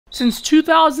Since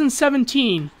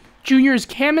 2017, juniors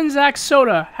Cam and Zack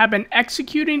Soda have been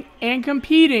executing and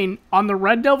competing on the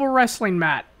Red Devil wrestling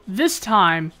mat. This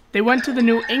time, they went to the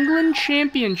New England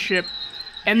Championship,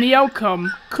 and the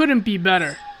outcome couldn't be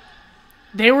better.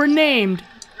 They were named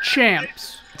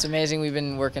champs. It's amazing. We've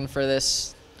been working for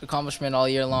this accomplishment all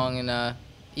year long, and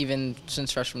even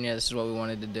since freshman year, this is what we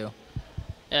wanted to do.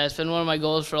 Yeah, it's been one of my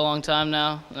goals for a long time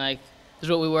now. Like, this is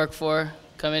what we work for.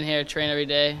 Come in here, train every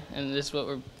day, and this is what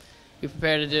we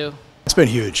prepare to do. It's been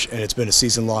huge, and it's been a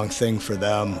season-long thing for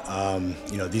them.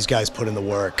 These guys put in the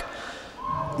work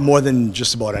more than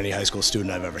just about any high school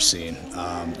student I've ever seen.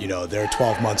 They're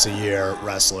 12 months a year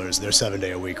wrestlers. They're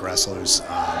 7-day-a-week wrestlers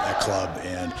at club,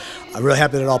 and I'm really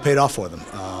happy that it all paid off for them.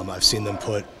 I've seen them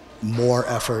put more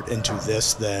effort into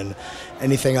this than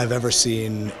anything I've ever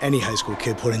seen any high school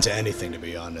kid put into anything, to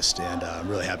be honest, and I'm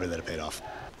really happy that it paid off.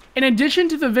 In addition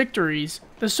to the victories,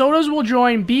 the Sodas will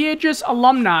join BHS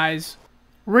alumni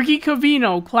Ricky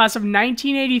Coveno, class of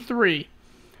 1983,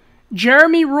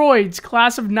 Jeremy Royds,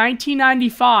 class of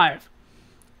 1995,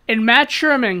 and Matt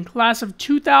Sherman, class of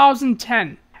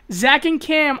 2010. Zach and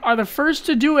Cam are the first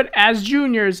to do it as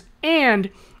juniors and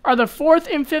are the 4th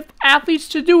and 5th athletes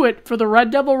to do it for the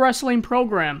Red Devil Wrestling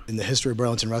program. In the history of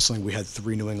Burlington Wrestling, we had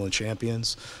 3 New England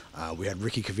champions. We had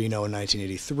Ricky Coveno in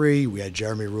 1983, we had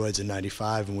Jeremy Royds in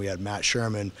 95, and we had Matt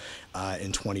Sherman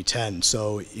in 2010.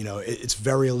 So, it's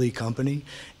very elite company,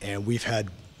 and we've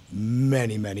had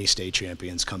many state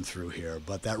champions come through here.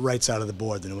 But that writes out of the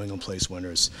board the New England place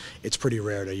winners. It's pretty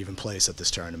rare to even place at this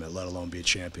tournament, let alone be a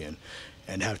champion.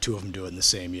 And have 2 of them do it in the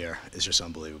same year is just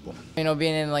unbelievable.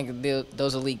 Being in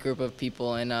those elite group of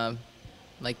people and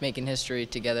making history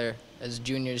together as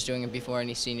juniors, doing it before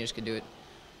any seniors could do it,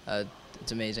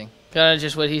 it's amazing. Kind of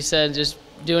just what he said, just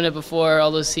doing it before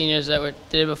all those seniors that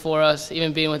did it before us,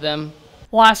 even being with them.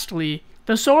 Lastly,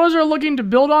 the Sodas are looking to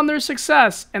build on their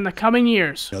success in the coming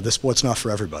years. This sport's not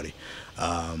for everybody.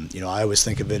 I always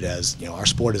think of it as, our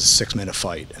sport is a 6-minute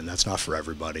fight, and that's not for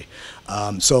everybody.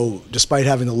 So despite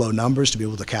having the low numbers, to be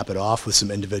able to cap it off with some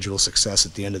individual success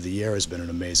at the end of the year has been an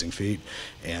amazing feat,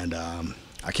 and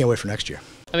I can't wait for next year.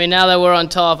 Now that we're on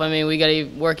top, we got to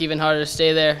work even harder to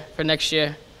stay there for next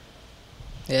year.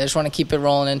 Yeah, I just want to keep it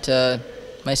rolling into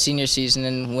my senior season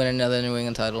and win another New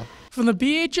England title. From the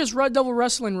BHS Red Devil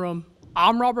Wrestling Room,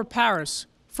 I'm Robert Paris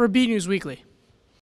for BNEWS Weekly.